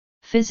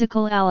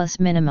Physalis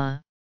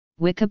minima,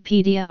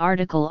 Wikipedia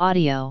article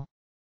audio.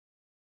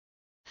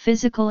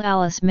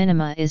 Physalis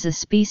minima is a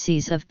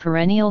species of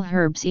perennial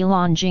herbs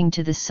belonging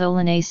to the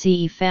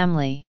Solanaceae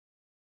family.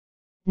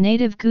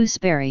 Native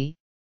gooseberry,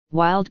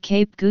 wild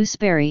Cape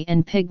gooseberry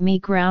and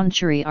pygmy ground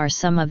cherry are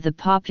some of the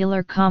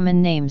popular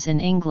common names in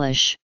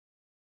English.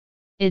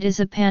 It is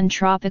a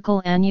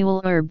pantropical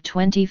annual herb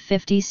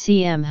 20-50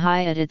 cm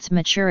high at its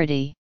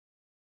maturity.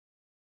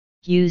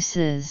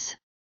 Uses: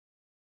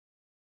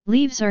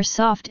 leaves are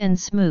soft and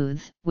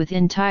smooth, with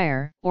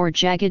entire or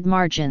jagged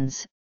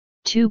margins,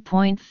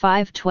 2.5–12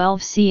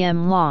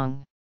 cm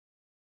long.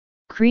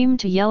 Cream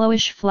to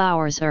yellowish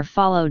flowers are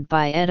followed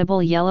by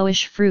edible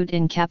yellowish fruit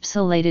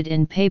encapsulated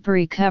in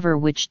papery cover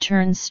which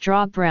turns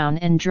straw brown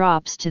and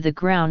drops to the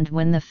ground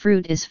when the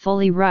fruit is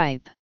fully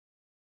ripe.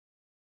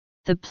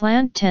 The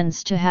plant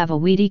tends to have a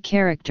weedy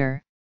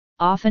character,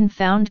 often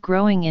found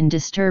growing in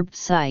disturbed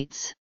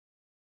sites.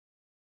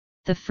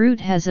 The fruit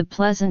has a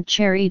pleasant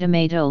cherry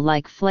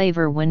tomato-like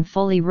flavor when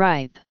fully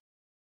ripe.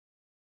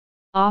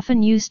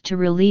 Often used to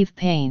relieve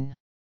pain.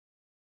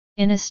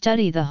 In a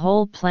study, the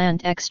whole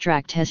plant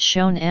extract has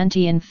shown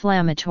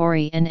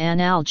anti-inflammatory and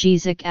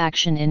analgesic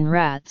action in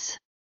rats.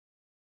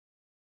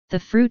 The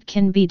fruit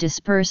can be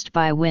dispersed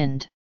by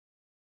wind.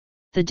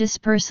 The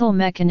dispersal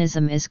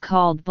mechanism is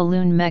called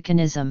balloon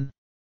mechanism.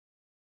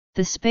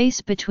 The space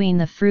between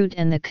the fruit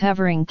and the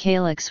covering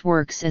calyx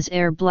works as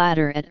air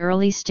bladder at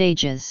early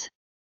stages.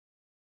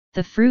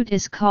 The fruit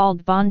is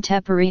called bon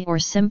tepary or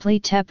simply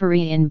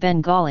tepary in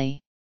Bengali.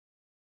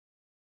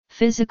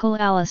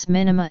 Physalis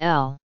minima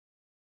L.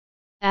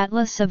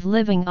 Atlas of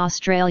Living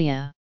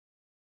Australia.